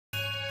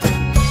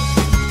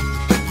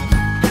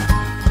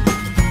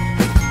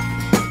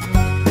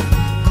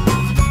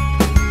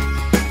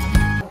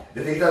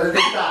た出て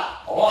き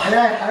た。お、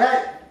早い早い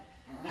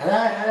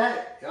早い早い。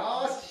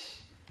よ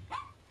し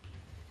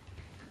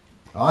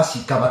よ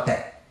し、頑張っ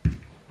て。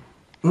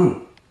う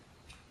ん、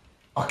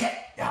オッケ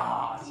ー。よ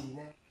ーし、いい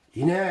ね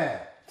いい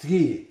ね。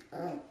次、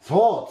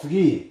そう、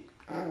次、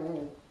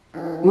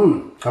う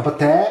ん、頑張っ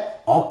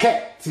て。オッケー。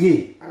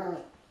次、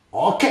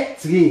オッケー。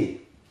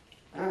次、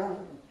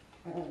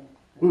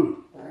う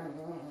ん、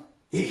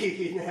い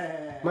い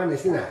ね。真似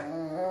してない。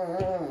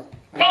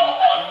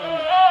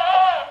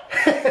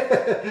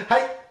は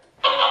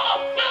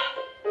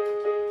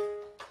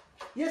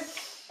い、よし。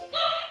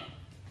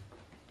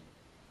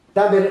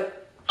ダンベル、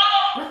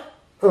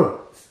うん。よ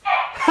し。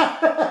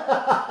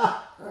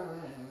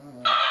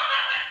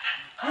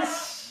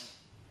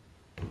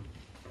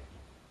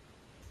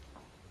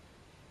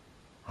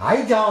は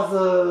い、上手。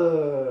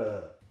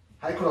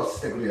はい、クロス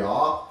してくる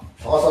よ。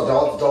そうそう、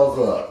上手上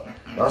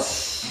手。よ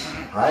し。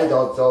はい、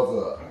上手上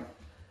手。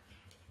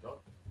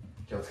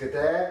気をつけて。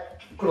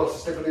クロ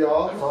スしてくる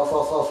よ。そう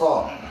そうそうそ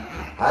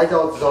う。はい、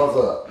上手上手。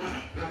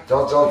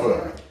上手上手。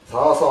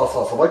そうそう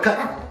そうそう、もう一回。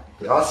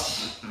よ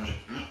し。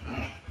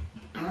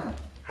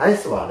はい、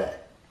座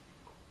れ。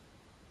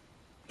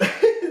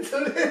ず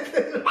れて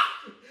る。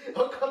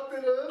怒って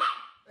る。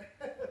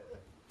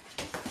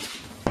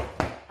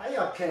はい、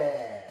オッケー。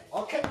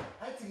オッケー。は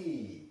い、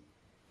次。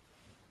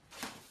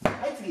は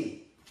い、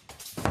次。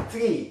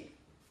次。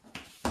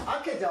オ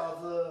ッケー、上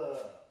手。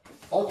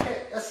オッケ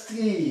ー。よし、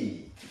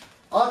次。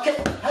オッケー。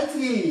はい、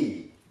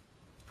次。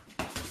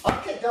オ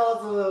ッケー、上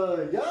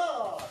手。よ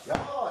ーし。よー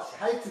し。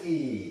はい、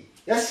次。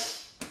よ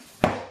し。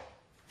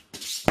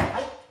は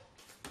い。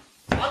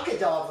オッケー、上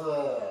手。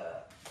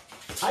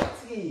はい、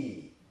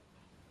次。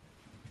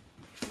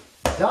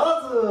上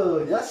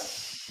手。よし。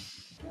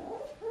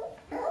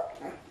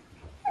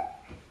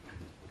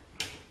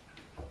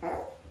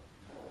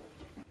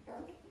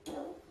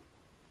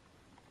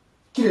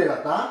綺麗だ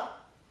った？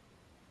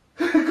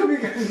首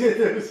がしげて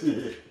る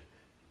し。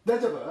大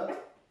丈夫？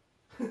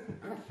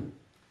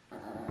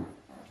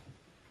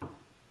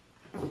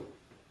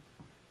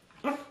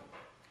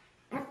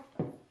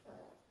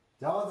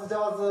上手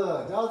上手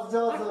上手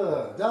上手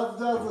上手上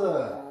手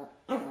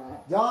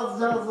上手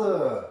上手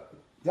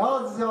上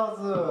手上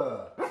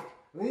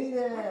手。いいね。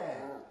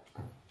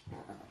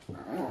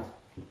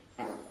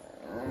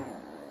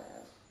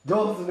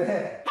上手ね。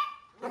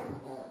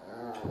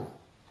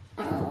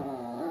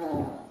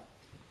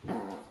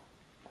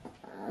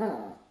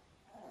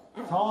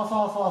そう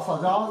そうそうそう、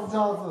上手上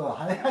手。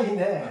早い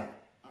ね。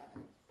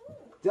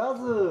上手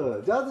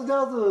上手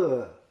上手。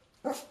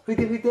吹い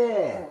て吹いて。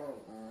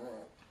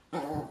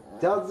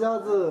上手上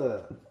手。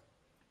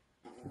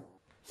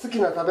好き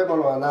な食べ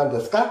物は何で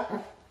すか？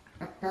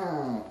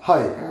は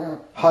い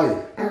はい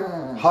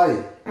はい、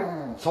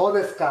そう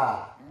です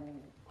か。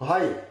は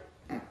い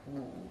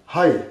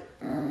はい、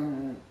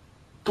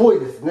遠い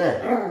です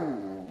ね。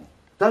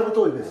だいぶ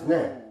遠いです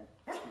ね。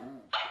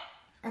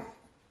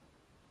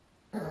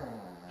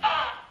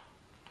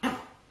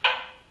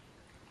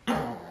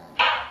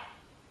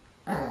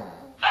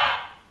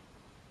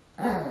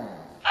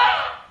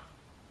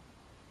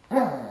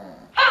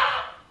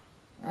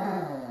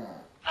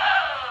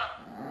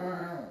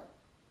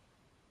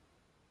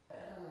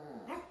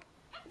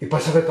いっぱ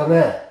い喋った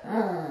ね。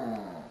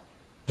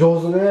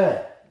上手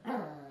ね。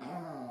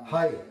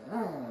はい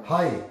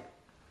はい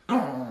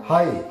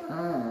はい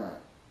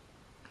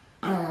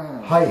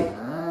はい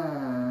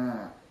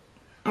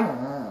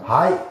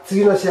はい、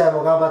次の試合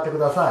も頑張ってく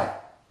ださい。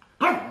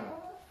オッ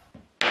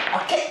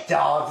ケー、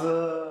上手。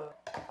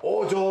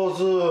お、上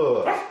手。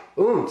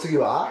うん、次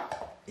は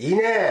いい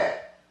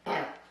ね。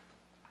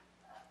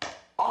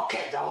オッケ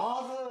ー、上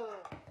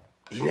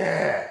手。いい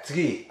ね。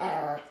次。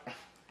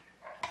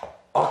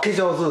オッケー、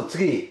上手。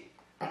次。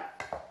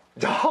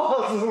上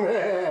手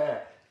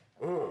ね。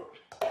うん、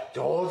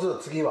上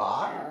手。次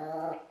は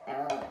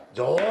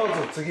上手。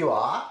次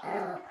は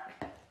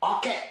オッ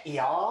ケー、いい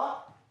よ。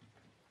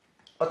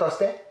落とし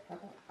て。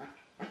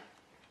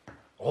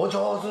お、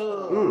上手。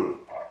うん、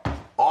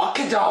オッ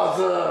ケー、上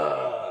手。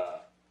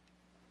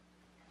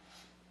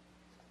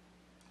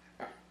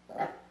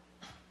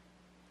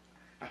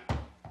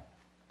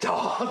上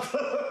手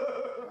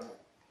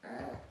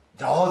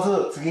上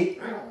手。次。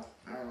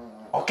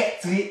オッケ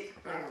ー、次。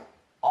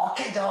オッ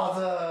ケー、上手。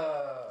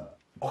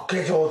オッケ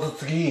ー、上手。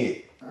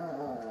次。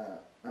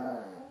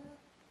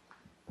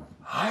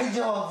はい、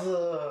上手。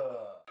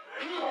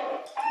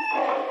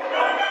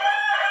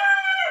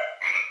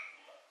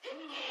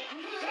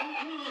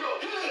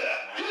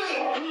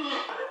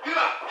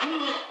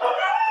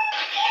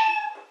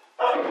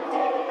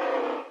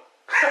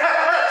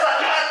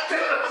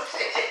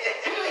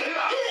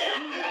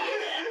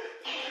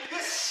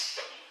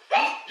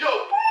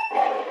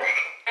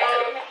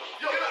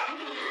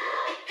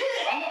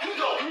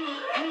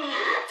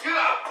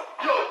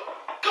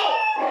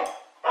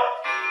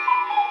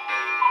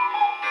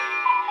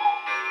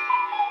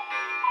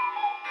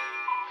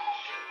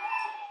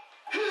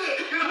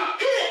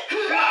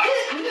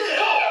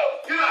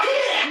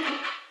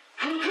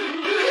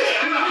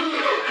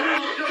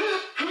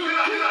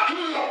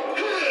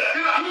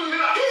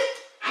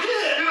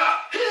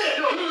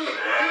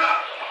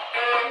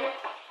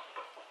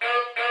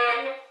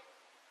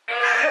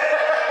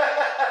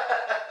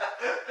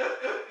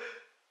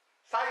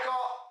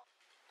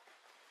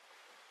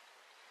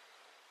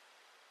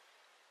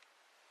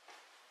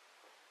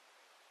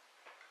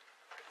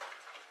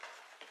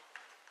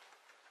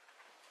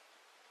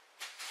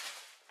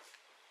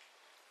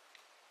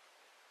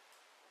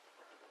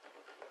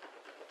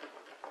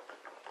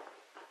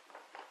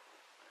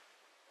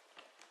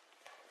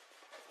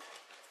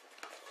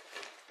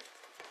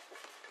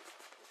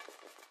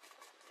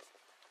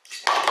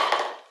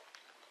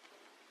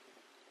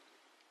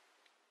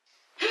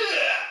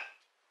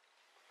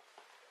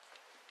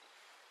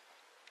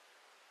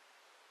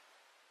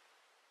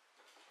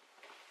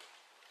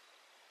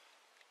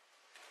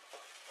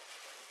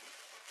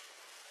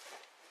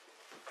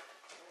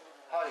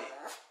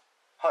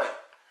はい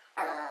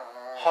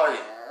はいはい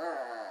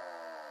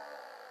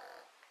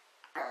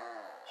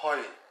は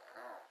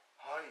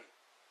い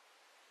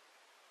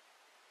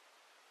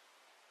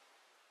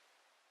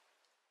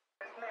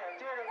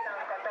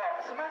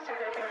スマッシュ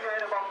テーピングエ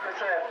ルボック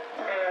ス、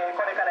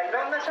これからい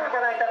ろんなショーをご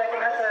覧いただき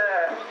ます。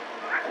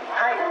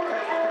はい、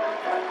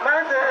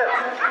まず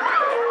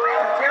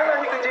ピアノ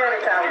弾くジュエ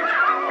リーさん。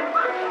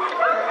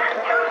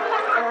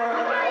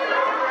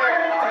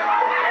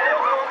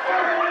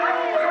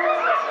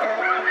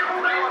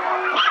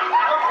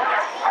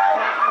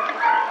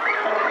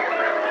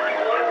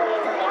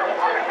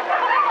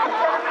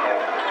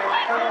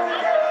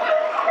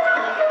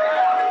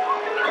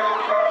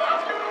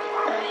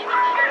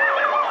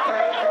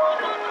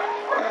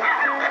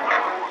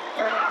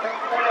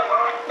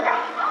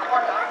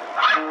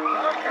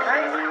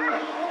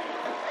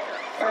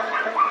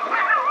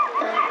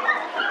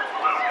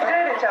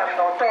ちゃん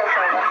のお父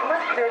さんがスマ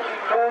ッシュテーピン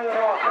グローン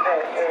ノートで、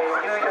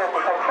ニューヨー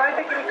ク国際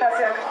的に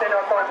活躍している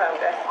お父さん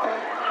です。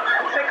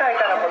世界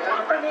からもず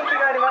っと人気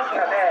があります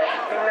ので、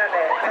みんな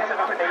で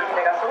Facebook でいい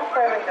ねがすごく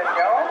多いんです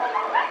よ。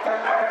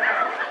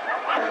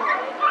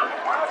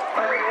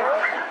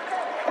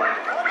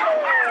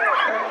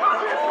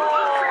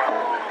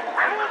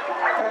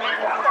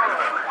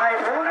はい、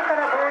ボールか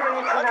らボー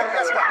ルにつなぐ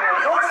というとて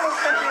も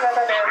難しい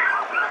技です。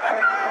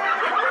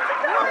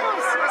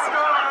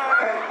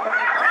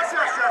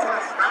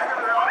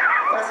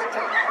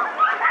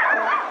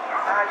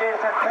ジェイ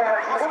さん、後半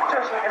すごく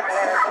調子いいですね。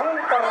ぐん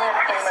と見え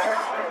ています。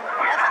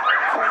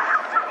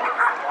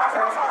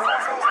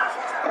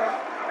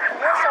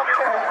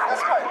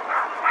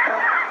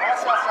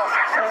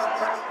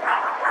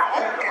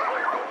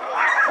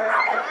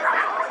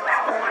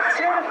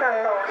シエルさん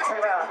のうち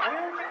はミ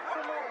ュージッ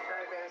クモードとい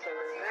う現象で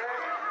すね。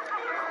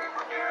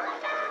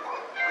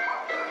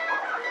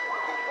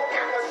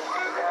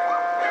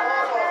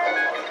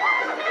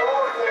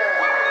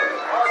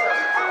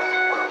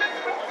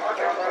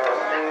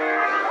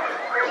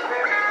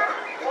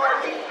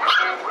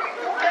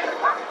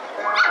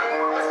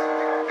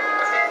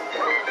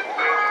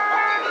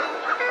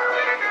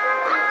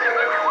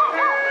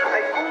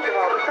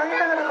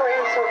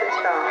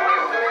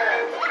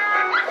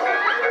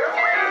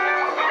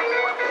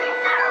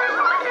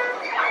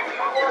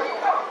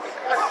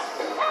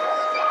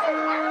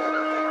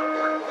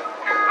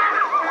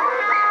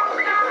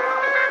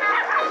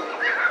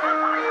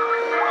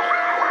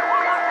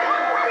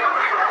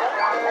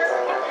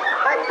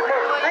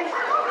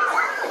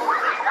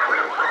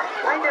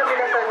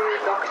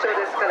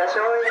ですからシ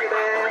ョーイングで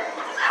す。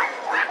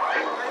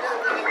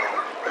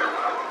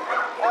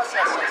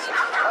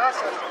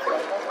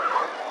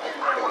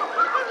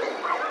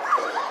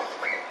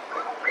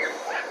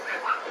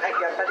はい、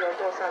やっぱりお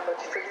父さんの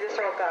血筋で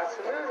しょうか。ス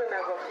ムーズな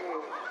動き。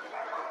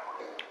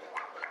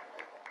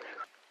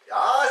よ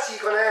ーし、いい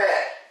子ね。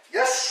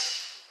よ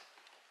し。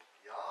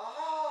よ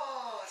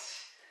ーし。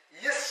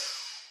よし。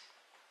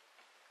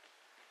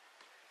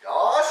よ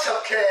ーし、オ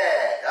ッケー。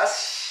よ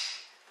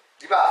し。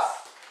リバー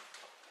ス。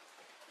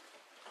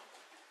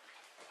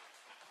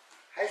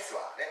はい、座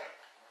れ。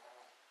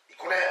いい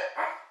子ね。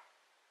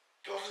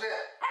上手ね。よ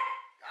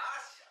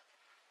し。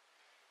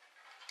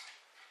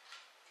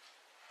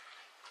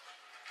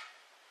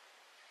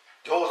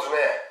上手ね。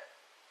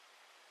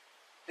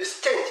よ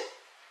し、チェンジ。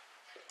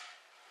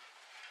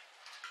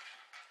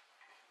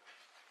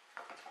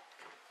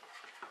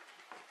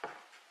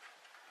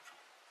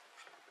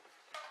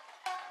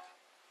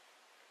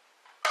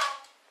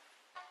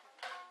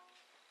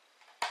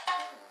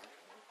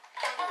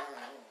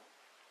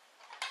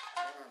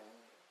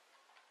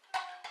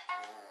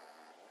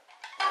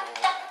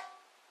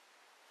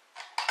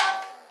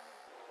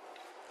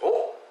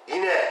いい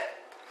ね。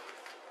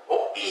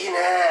お、いいね。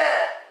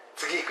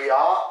次行くよ。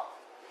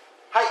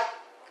はい。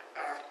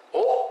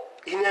お、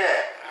いいね。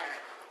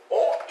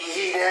お、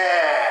いいね。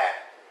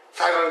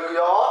最後行く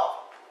よ。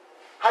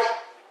はい。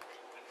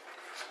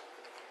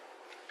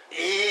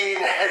いい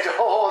ね、上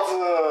手。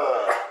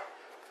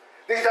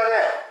できたね。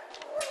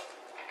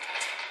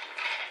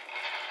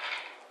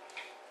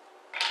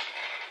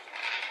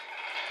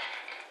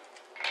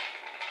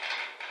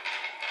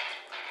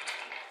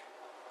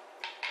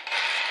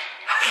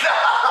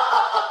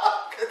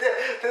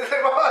手で回し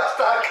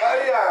たらあかん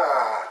や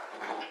ん。